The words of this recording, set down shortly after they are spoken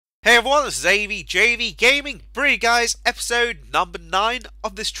Hey everyone, this is AVJVGaming, bringing you guys episode number 9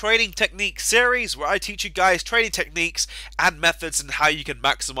 of this trading technique series where I teach you guys trading techniques and methods and how you can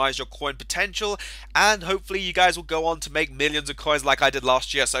maximize your coin potential, and hopefully you guys will go on to make millions of coins like I did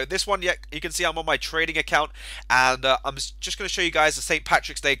last year. So this one, yeah, you can see I'm on my trading account, and I'm just going to show you guys the St.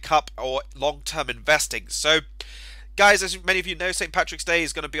 Patrick's Day Cup or long-term investing. So guys, as many of you know, St. Patrick's Day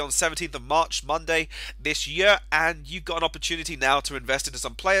is going to be on the 17th of March, Monday, this year, and you've got an opportunity now to invest into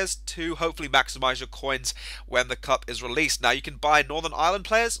some players to hopefully maximize your coins when the cup is released. Now, you can buy Northern Ireland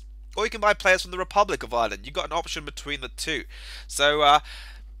players, or you can buy players from the Republic of Ireland. You've got an option between the two. So,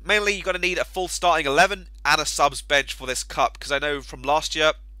 mainly you're going to need a full starting 11 and a subs bench for this cup, because I know from last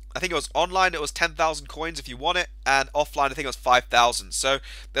year, I think it was online, it was 10,000 coins if you want it, and offline, I think it was 5,000. So,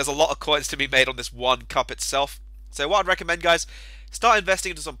 there's a lot of coins to be made on this one cup itself. So what I'd recommend, guys, start investing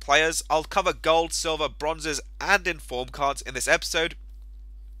into some players. I'll cover gold, silver, bronzes, and inform cards in this episode.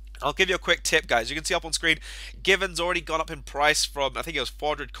 I'll give you a quick tip, guys. You can see up on screen, Given's already gone up in price from, I think it was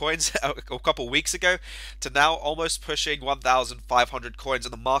 400 coins a couple weeks ago, to now almost pushing 1,500 coins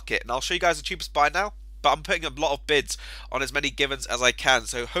in the market. And I'll show you guys the cheapest buy now, but I'm putting a lot of bids on as many Givens as I can.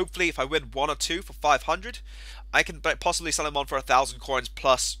 So hopefully if I win one or two for 500, I can possibly sell them on for 1,000 coins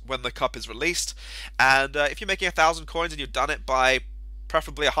plus when the cup is released. And if you're making 1,000 coins and you've done it by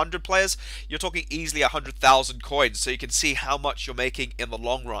preferably 100 players, you're talking easily 100,000 coins. So you can see how much you're making in the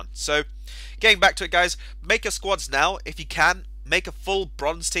long run. So getting back to it, guys, make your squads now if you can. Make a full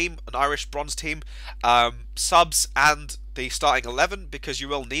bronze team, an Irish bronze team, subs and the starting 11, because you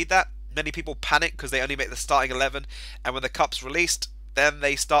will need that. Many people panic because they only make the starting 11, and when the cup's released, then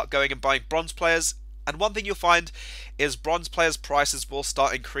they start going and buying bronze players. And one thing you'll find is bronze players' prices will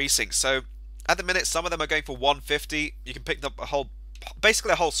start increasing. So at the minute, some of them are going for 150. You can pick up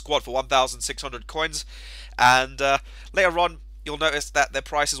basically a whole squad for 1,600 coins. And later on, you'll notice that their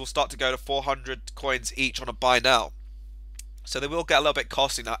prices will start to go to 400 coins each on a buy now. So they will get a little bit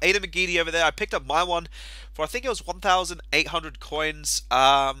costly. Now, Ada McGeady over there, I picked up my one for, I think it was 1,800 coins.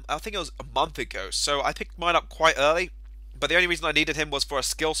 I think it was a month ago. So I picked mine up quite early. But the only reason I needed him was for a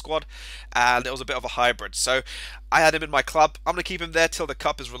skill squad, and it was a bit of a hybrid. So I had him in my club. I'm going to keep him there till the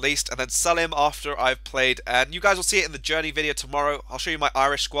cup is released, and then sell him after I've played. And you guys will see it in the journey video tomorrow. I'll show you my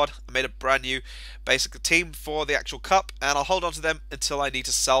Irish squad. I made a brand new basic team for the actual cup, and I'll hold on to them until I need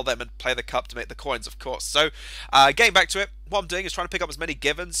to sell them and play the cup to make the coins, of course. So getting back to it, what I'm doing is trying to pick up as many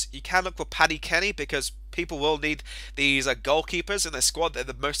Givens. You can look for Paddy Kenny, because people will need these goalkeepers in their squad. They're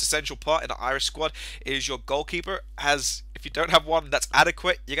the most essential part in an Irish squad is your goalkeeper. As if you don't have one that's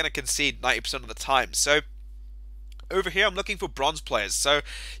adequate, you're going to concede 90% of the time. So over here, I'm looking for bronze players. So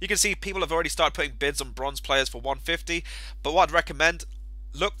you can see people have already started putting bids on bronze players for 150. But what I'd recommend,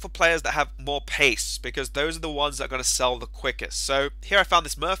 look for players that have more pace, because those are the ones that are going to sell the quickest. So here I found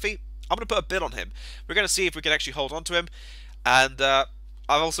this Murphy. I'm going to put a bid on him. We're going to see if we can actually hold on to him. And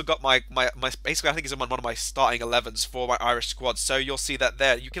I've also got my basically I think he's in one of my starting 11s for my Irish squad. So you'll see that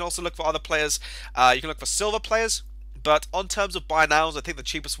there. You can also look for other players. You can look for silver players. But on terms of buy nows, I think the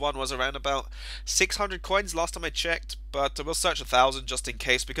cheapest one was around about 600 coins last time I checked. But we'll search 1,000 just in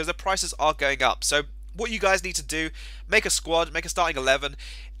case, because the prices are going up. So what you guys need to do, make a squad, make a starting 11.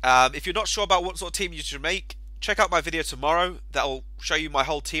 If you're not sure about what sort of team you should make, check out my video tomorrow. That will show you my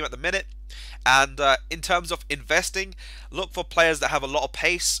whole team at the minute. And in terms of investing, look for players that have a lot of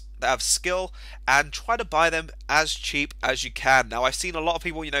pace, that have skill, and try to buy them as cheap as you can. Now, I've seen a lot of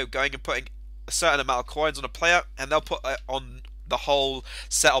people, going and putting a certain amount of coins on a player, and they'll put it on the whole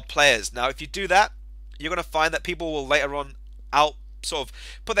set of players. Now, if you do that, you're going to find that people will later on sort of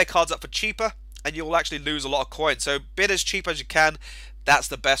put their cards up for cheaper, and you'll actually lose a lot of coins. So bid as cheap as you can. That's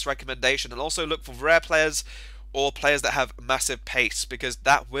the best recommendation. And also look for rare players or players that have massive pace, because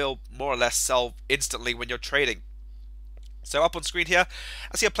that will more or less sell instantly when you're trading. So up on screen here,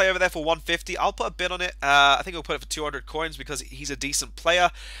 I see a player over there for 150. I'll put a bid on it. I think I'll put it for 200 coins because he's a decent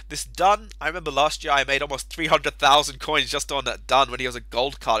player. This Dunn, I remember last year I made almost 300,000 coins just on that Dunn when he was a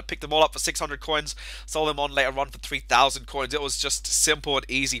gold card. I picked them all up for 600 coins, sold them on later on for 3,000 coins. It was just simple and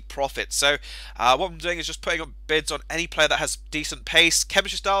easy profit. So what I'm doing is just putting up bids on any player that has decent pace.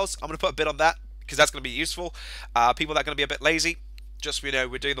 Chemistry styles, I'm going to put a bid on that, because that's going to be useful. People that are going to be a bit lazy, just, we're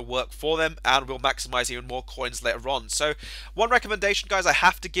doing the work for them, and we'll maximize even more coins later on. So one recommendation, guys, I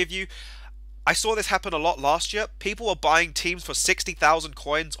have to give you, I saw this happen a lot last year. People were buying teams for 60,000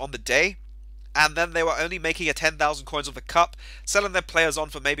 coins on the day, and then they were only making a 10,000 coins of the cup, selling their players on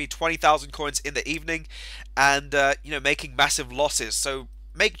for maybe 20,000 coins in the evening, and making massive losses. So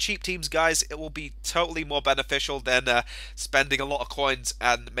make cheap teams, guys. It will be totally more beneficial than spending a lot of coins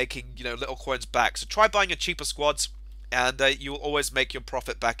and making little coins back. So try buying your cheaper squads. and you will always make your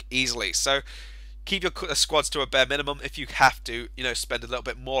profit back easily. So keep your squads to a bare minimum. If you have to, spend a little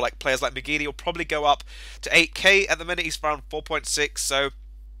bit more. Like players like McGeady will probably go up to 8k. At the minute, he's around 4.6. So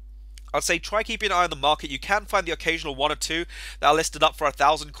I'd say try keeping an eye on the market. You can find the occasional one or two that are listed up for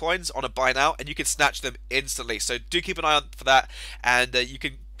 1,000 coins on a buy now, and you can snatch them instantly. So do keep an eye on for that, and you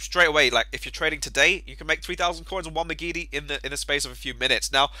can straight away, like if you're trading today, you can make 3,000 coins on one McGeady in the space of a few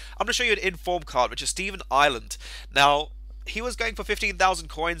minutes. Now I'm going to show you an inform card, which is Stephen Ireland. Now he was going for 15,000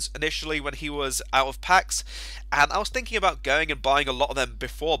 coins initially when he was out of packs, and I was thinking about going and buying a lot of them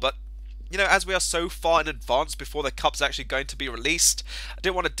before, but as we are so far in advance before the cup's actually going to be released, I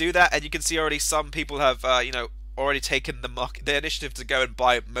didn't want to do that. And you can see already some people have, already taken the initiative to go and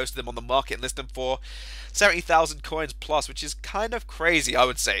buy most of them on the market and list them for 70,000 coins plus, which is kind of crazy, I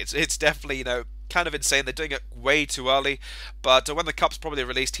would say. It's definitely, kind of insane. They're doing it way too early, but when the cup's probably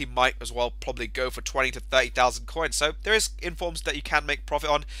released, he might as well probably go for 20 to 30,000 coins. So there is informs that you can make profit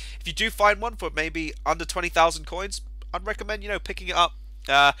on. If you do find one for maybe under 20,000 coins, I'd recommend, picking it up.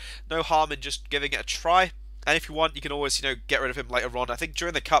 No harm in just giving it a try. And if you want, you can always, get rid of him later on. I think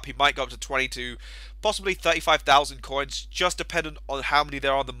during the cup, he might go up to 20 to possibly 35,000 coins, just dependent on how many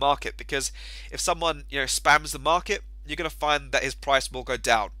there are on the market. Because if someone, spams the market, you're going to find that his price will go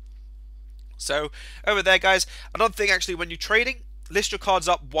down. So over there, guys, another thing actually, when you're trading, list your cards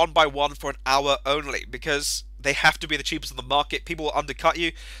up one by one for an hour only, because they have to be the cheapest on the market. People will undercut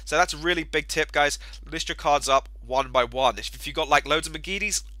you. So that's a really big tip, guys. List your cards up one by one. If you've got like loads of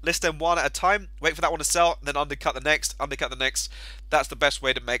McGeady's, list them one at a time. Wait for that one to sell, and then undercut the next, undercut the next. That's the best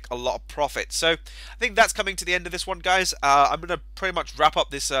way to make a lot of profit. So I think that's coming to the end of this one, guys. I'm going to pretty much wrap up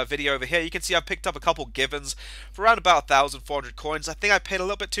this video over here. You can see I picked up a couple givens for around about 1,400 coins. I think I paid a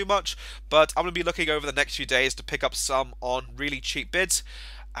little bit too much, but I'm going to be looking over the next few days to pick up some on really cheap bids.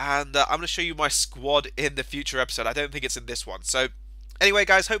 And I'm going to show you my squad in the future episode. I don't think it's in this one. So anyway,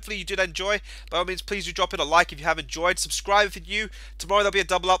 guys, hopefully you did enjoy. By all means, please do drop in a like if you have enjoyed. Subscribe if you're new. Tomorrow there'll be a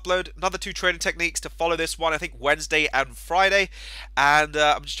double upload. Another 2 trading techniques to follow this one. I think Wednesday and Friday. And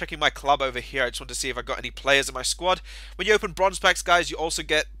I'm just checking my club over here. I just want to see if I got any players in my squad. When you open bronze packs, guys, you also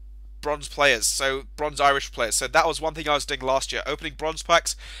get bronze players, so bronze Irish players. So that was one thing I was doing last year, opening bronze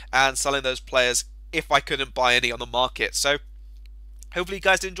packs and selling those players if I couldn't buy any on the market. So hopefully you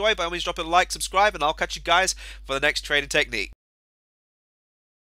guys did enjoy. By all means, drop a like, subscribe, and I'll catch you guys for the next trading technique.